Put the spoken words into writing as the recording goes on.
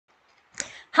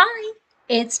Hi,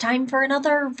 it's time for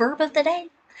another verb of the day.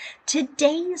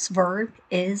 Today's verb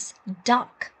is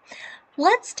duck.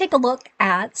 Let's take a look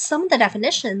at some of the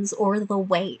definitions or the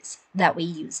ways that we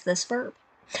use this verb.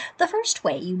 The first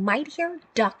way you might hear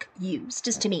duck used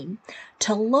is to mean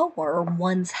to lower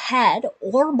one's head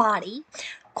or body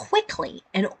quickly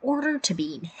in order to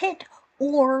be hit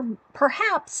or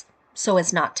perhaps so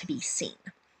as not to be seen.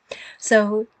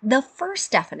 So the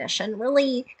first definition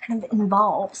really kind of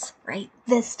involves, right,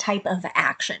 this type of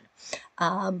action.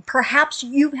 Perhaps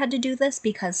you've had to do this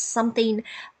because something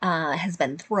has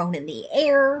been thrown in the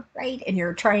air, right, and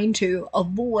you're trying to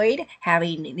avoid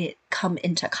having it come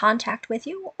into contact with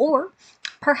you, or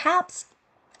perhaps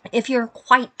if you're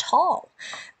quite tall,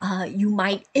 you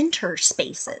might enter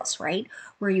spaces, right,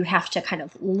 where you have to kind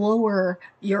of lower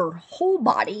your whole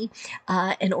body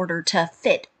in order to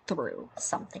fit through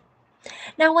something.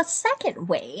 Now, a second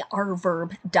way our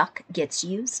verb duck gets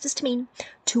used is to mean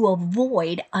to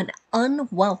avoid an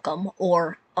unwelcome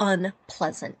or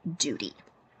unpleasant duty.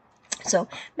 So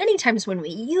many times when we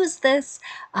use this,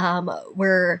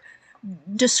 we're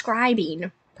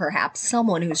describing perhaps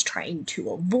someone who's trying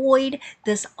to avoid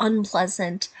this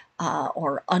unpleasant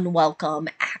or unwelcome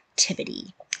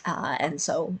activity. And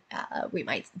so we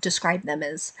might describe them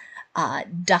as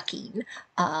ducking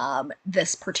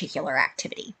this particular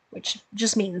activity, which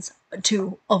just means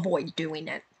to avoid doing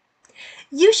it.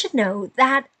 You should know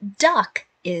that duck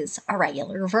is a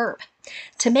regular verb.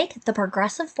 To make the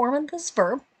progressive form of this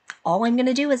verb, all I'm going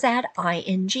to do is add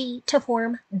ing to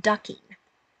form ducking.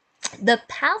 The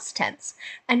past tense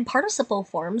and participle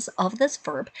forms of this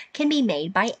verb can be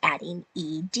made by adding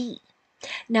ed.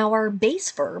 Now our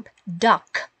base verb,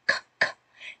 duck,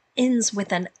 ends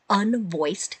with an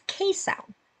unvoiced K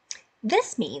sound.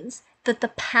 This means that the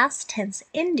past tense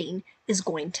ending is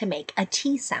going to make a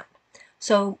T sound.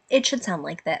 So it should sound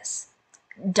like this: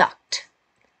 ducked,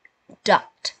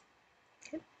 ducked.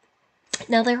 Okay.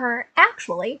 Now there are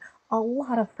actually a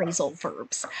lot of phrasal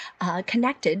verbs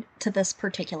connected to this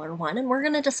particular one, and we're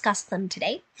going to discuss them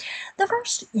today. The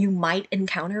first you might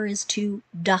encounter is to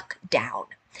duck down.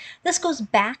 This goes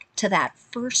back to that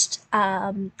first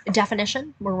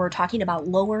definition where we're talking about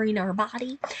lowering our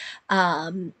body.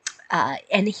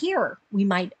 And here we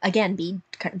might again be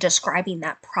describing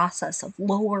that process of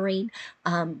lowering.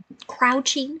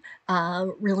 Crouching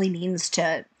really means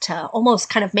to almost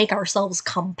kind of make ourselves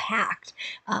compact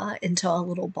into a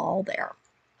little ball there.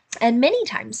 And many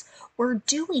times we're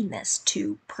doing this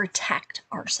to protect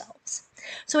ourselves.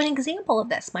 So an example of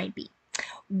this might be,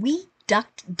 we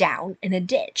ducked down in a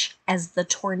ditch as the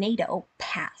tornado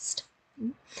passed.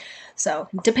 So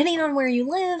depending on where you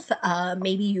live,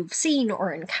 maybe you've seen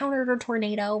or encountered a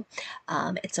tornado.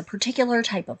 It's a particular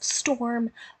type of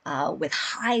storm with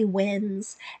high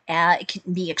winds. It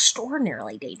can be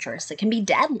extraordinarily dangerous. It can be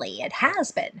deadly. It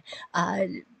has been.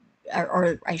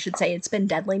 Or I should say it's been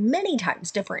deadly many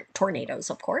times, different tornadoes,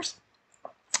 of course.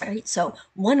 All right, so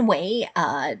one way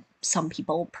some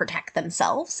people protect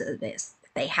themselves is,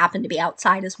 if they happen to be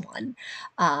outside as one,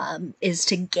 is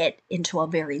to get into a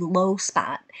very low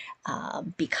spot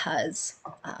because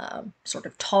sort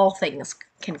of tall things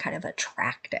can kind of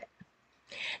attract it.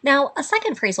 Now, a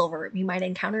second phrasal verb you might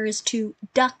encounter is to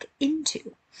duck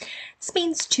into. This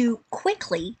means to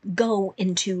quickly go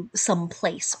into some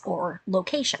place or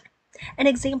location. An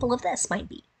example of this might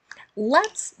be,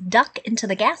 let's duck into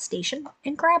the gas station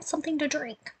and grab something to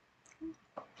drink.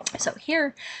 So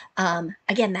here,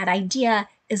 again, that idea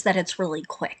is that it's really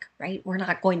quick, right? We're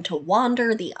not going to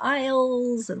wander the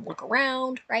aisles and look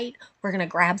around, right? We're going to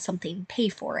grab something, pay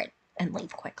for it, and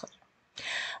leave quickly.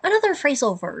 Another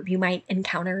phrasal verb you might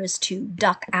encounter is to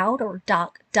duck out or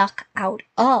duck out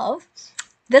of.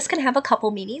 This can have a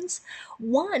couple meanings.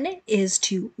 One is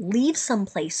to leave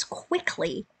someplace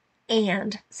quickly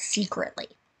and secretly.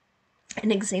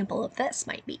 An example of this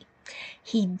might be,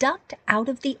 he ducked out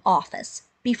of the office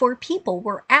before people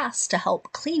were asked to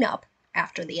help clean up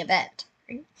after the event.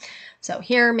 Right? So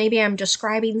here, maybe I'm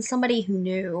describing somebody who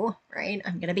knew, right,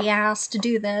 I'm going to be asked to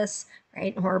do this,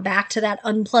 right? We're back to that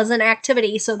unpleasant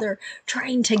activity, so they're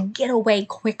trying to get away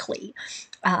quickly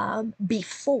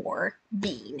before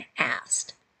being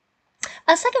asked.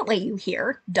 A second way you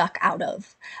hear duck out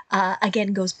of,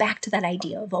 again, goes back to that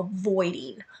idea of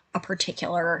avoiding a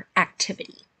particular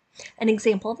activity. An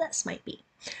example of this might be,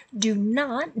 do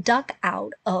not duck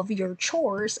out of your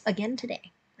chores again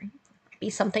today. Right? Be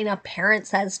something a parent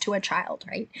says to a child,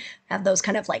 right? Have those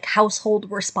kind of like household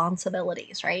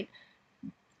responsibilities, right?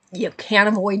 You can't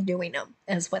avoid doing them,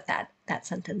 is what that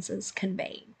sentence is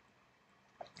conveying.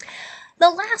 The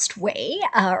last way,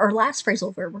 or last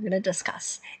phrasal verb we're going to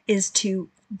discuss is to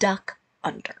duck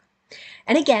under.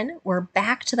 And again, we're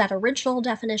back to that original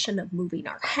definition of moving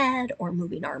our head or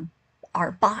moving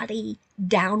our body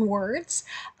downwards.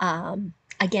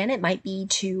 Again, it might be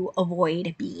to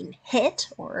avoid being hit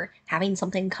or having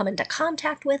something come into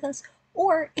contact with us,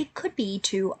 or it could be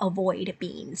to avoid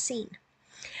being seen.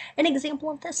 An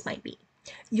example of this might be,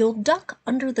 you'll duck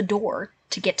under the door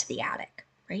to get to the attic,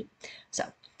 right? So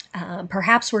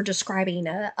perhaps we're describing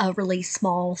a really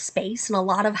small space in a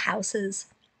lot of houses,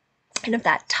 kind of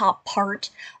that top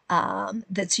part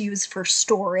that's used for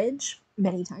storage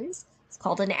many times. It's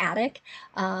called an attic.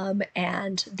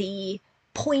 And the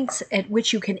points at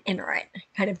which you can enter it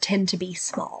kind of tend to be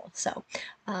small. So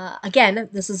again,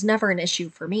 this is never an issue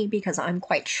for me because I'm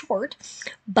quite short,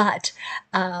 but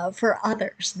for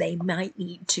others, they might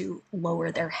need to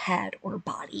lower their head or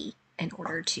body in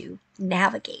order to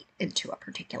navigate into a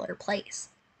particular place.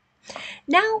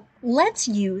 Now, let's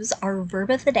use our verb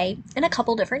of the day in a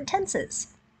couple different tenses.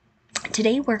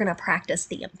 Today, we're going to practice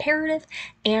the imperative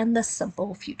and the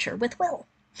simple future with will.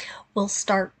 We'll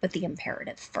start with the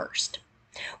imperative first.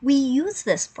 We use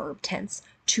this verb tense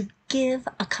to give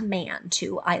a command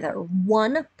to either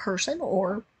one person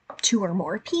or two or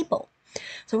more people.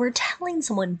 So we're telling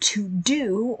someone to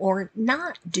do or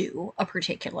not do a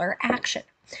particular action.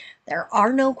 There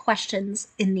are no questions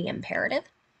in the imperative.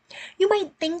 You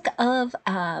might think of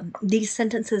these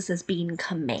sentences as being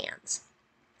commands.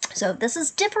 So this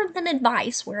is different than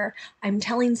advice, where I'm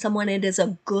telling someone it is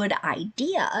a good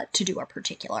idea to do a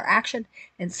particular action.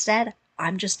 Instead,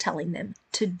 I'm just telling them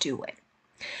to do it.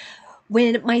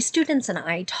 When my students and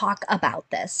I talk about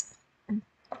this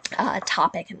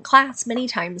topic in class, many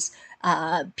times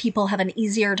people have an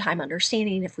easier time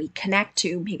understanding if we connect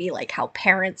to maybe like how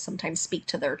parents sometimes speak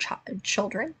to their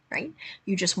children, right?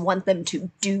 You just want them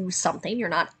to do something. You're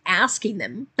not asking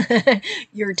them,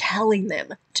 you're telling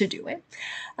them to do it.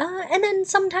 And then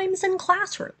sometimes in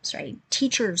classrooms, right?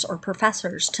 Teachers or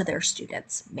professors to their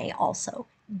students may also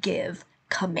give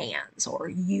commands or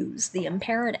use the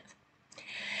imperative.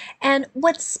 And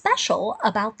what's special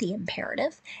about the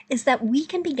imperative is that we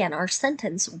can begin our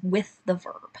sentence with the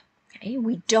verb. Okay?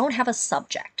 We don't have a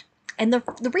subject. And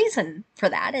the reason for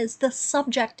that is the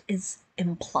subject is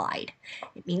implied.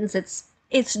 It means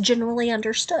it's generally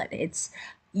understood. It's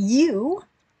you,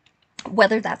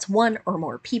 whether that's one or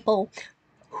more people,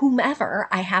 whomever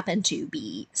I happen to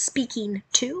be speaking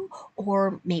to,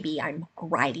 or maybe I'm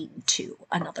writing to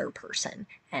another person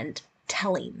and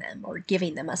telling them or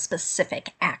giving them a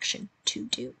specific action to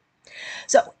do.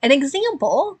 So an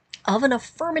example of an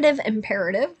affirmative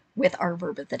imperative with our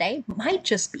verb of the day might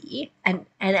just be an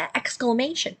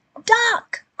exclamation,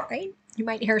 duck, right? You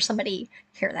might hear somebody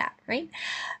hear that, right?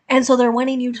 And so they're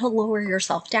wanting you to lower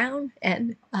yourself down.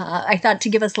 And I thought to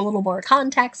give us a little more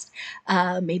context,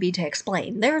 maybe to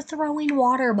explain, they're throwing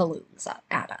water balloons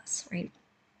at us, right?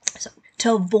 So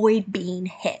to avoid being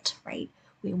hit, right?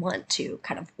 We want to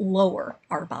kind of lower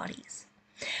our bodies.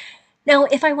 Now,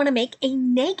 if I want to make a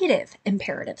negative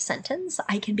imperative sentence,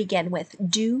 I can begin with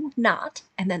do not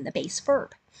and then the base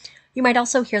verb. You might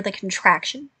also hear the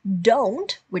contraction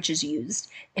don't, which is used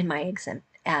in my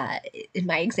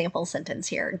example sentence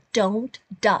here. Don't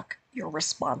duck your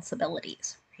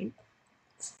responsibilities. Right?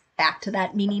 It's back to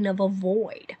that meaning of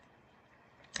avoid.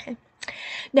 Okay.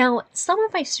 Now, some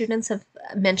of my students have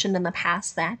mentioned in the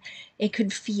past that it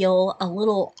could feel a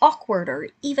little awkward or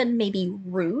even maybe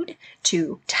rude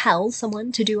to tell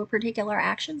someone to do a particular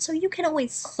action. So you can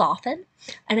always soften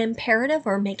an imperative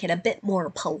or make it a bit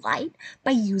more polite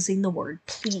by using the word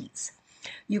please.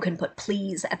 You can put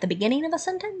please at the beginning of a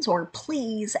sentence or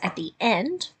please at the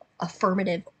end,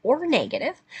 affirmative or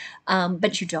negative,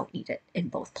 but you don't need it in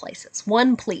both places.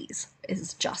 One please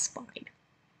is just fine.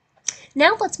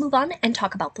 Now let's move on and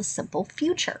talk about the simple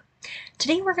future.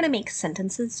 Today we're going to make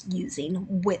sentences using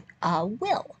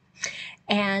will.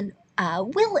 And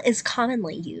will is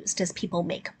commonly used as people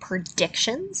make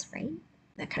predictions, right?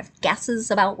 That kind of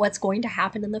guesses about what's going to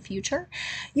happen in the future.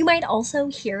 You might also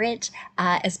hear it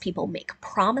as people make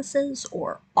promises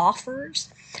or offers.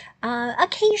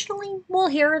 Occasionally we'll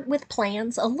hear it with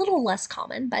plans, a little less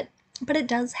common, but it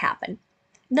does happen.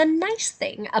 The nice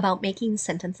thing about making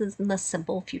sentences in the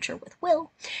simple future with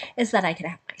will is that I can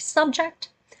have my subject,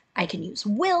 I can use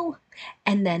will,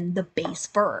 and then the base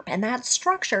verb. And that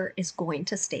structure is going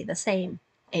to stay the same.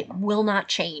 It will not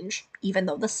change, even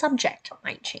though the subject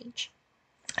might change.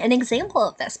 An example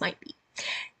of this might be,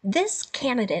 this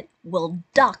candidate will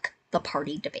duck the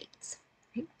party debates.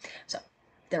 Right? So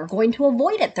they're going to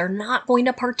avoid it. They're not going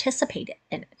to participate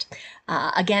in it.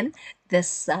 Again,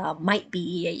 this might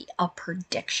be a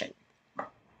prediction.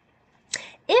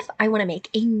 If I want to make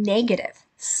a negative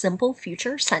simple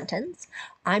future sentence,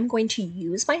 I'm going to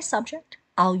use my subject,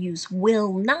 I'll use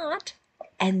will not,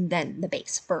 and then the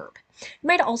base verb. You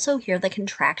might also hear the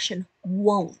contraction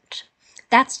won't.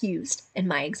 That's used in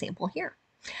my example here.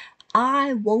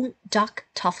 I won't duck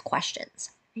tough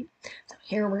questions. Right? So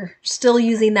here we're still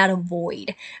using that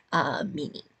avoid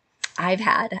meaning. I've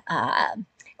had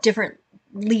different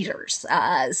leaders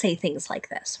say things like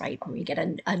this, right? When we get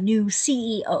a new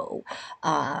CEO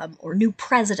or new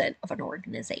president of an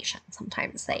organization,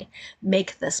 sometimes they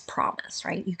make this promise,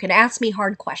 right? You can ask me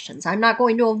hard questions. I'm not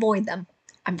going to avoid them.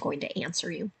 I'm going to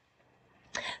answer you.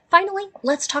 Finally,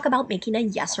 let's talk about making a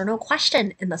yes or no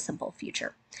question in the simple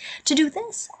future. To do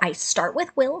this, I start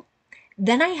with will,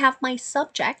 then I have my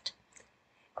subject,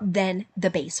 then the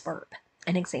base verb.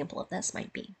 An example of this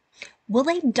might be, will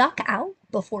they duck out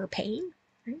before paying?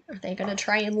 Are they going to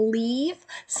try and leave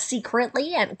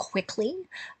secretly and quickly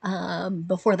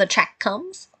before the check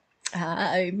comes?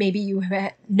 Maybe you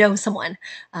know someone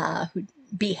who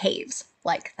behaves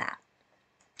like that.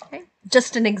 Okay?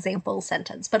 Just an example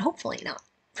sentence, but hopefully not.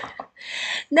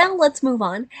 Now let's move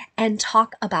on and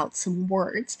talk about some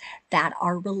words that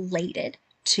are related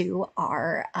to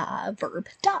our verb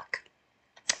duck.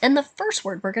 And the first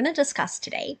word we're going to discuss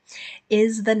today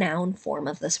is the noun form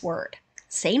of this word.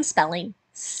 Same spelling,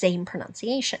 same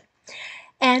pronunciation.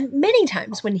 And many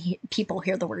times when people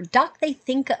hear the word duck, they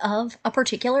think of a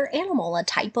particular animal, a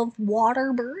type of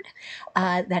water bird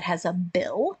that has a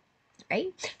bill, right?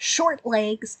 Short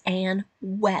legs and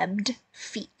webbed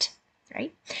feet.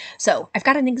 Right? So I've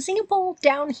got an example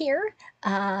down here.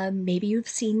 Maybe you've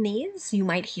seen these. You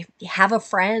might have a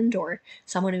friend or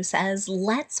someone who says,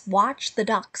 let's watch the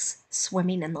ducks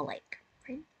swimming in the lake.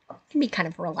 Right? It can be kind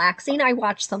of relaxing. I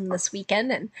watched them this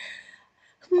weekend and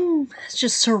it's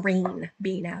just serene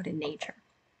being out in nature.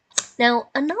 Now,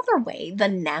 another way the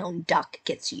noun duck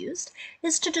gets used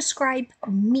is to describe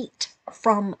meat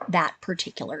from that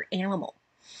particular animal.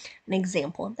 An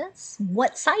example of this,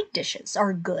 what side dishes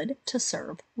are good to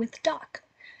serve with duck?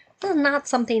 This is not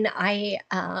something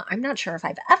I'm not sure if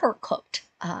I've ever cooked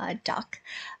duck.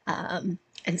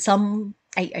 And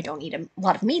I don't eat a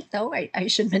lot of meat, though. I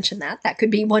should mention that. That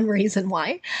could be one reason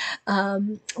why.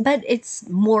 But it's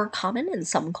more common in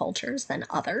some cultures than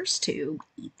others to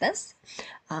eat this.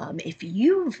 If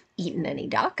you've eaten any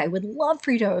duck, I would love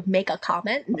for you to make a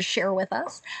comment and share with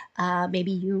us.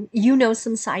 Maybe you know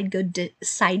some good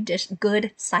side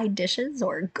dishes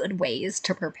or good ways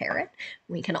to prepare it.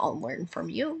 We can all learn from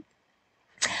you.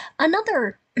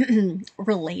 Another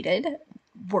related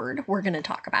word we're going to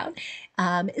talk about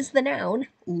is the noun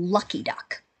lucky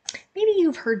duck. Maybe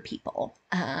you've heard people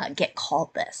get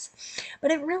called this,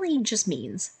 but it really just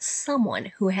means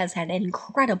someone who has had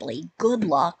incredibly good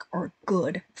luck or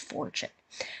good fortune.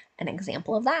 An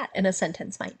example of that in a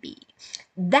sentence might be,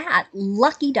 that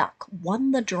lucky duck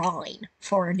won the drawing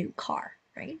for a new car,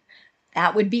 right?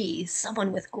 That would be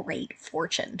someone with great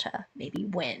fortune to maybe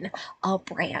win a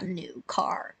brand new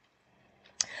car.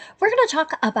 We're going to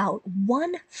talk about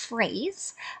one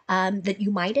phrase that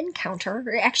you might encounter.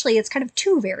 Or actually, it's kind of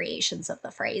two variations of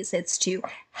the phrase. It's to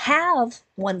have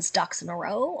one's ducks in a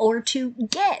row or to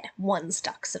get one's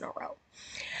ducks in a row.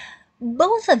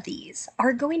 Both of these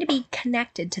are going to be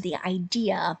connected to the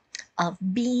idea of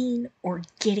being or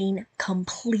getting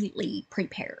completely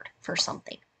prepared for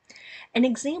something. An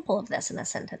example of this in a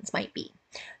sentence might be,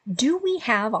 do we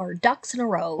have our ducks in a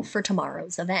row for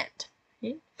tomorrow's event?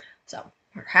 Okay? So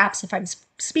perhaps if I'm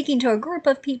speaking to a group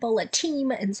of people, a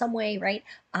team in some way, right,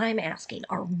 I'm asking,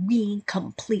 are we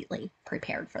completely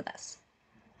prepared for this?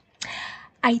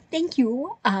 I thank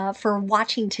you for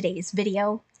watching today's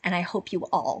video, and I hope you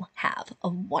all have a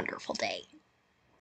wonderful day.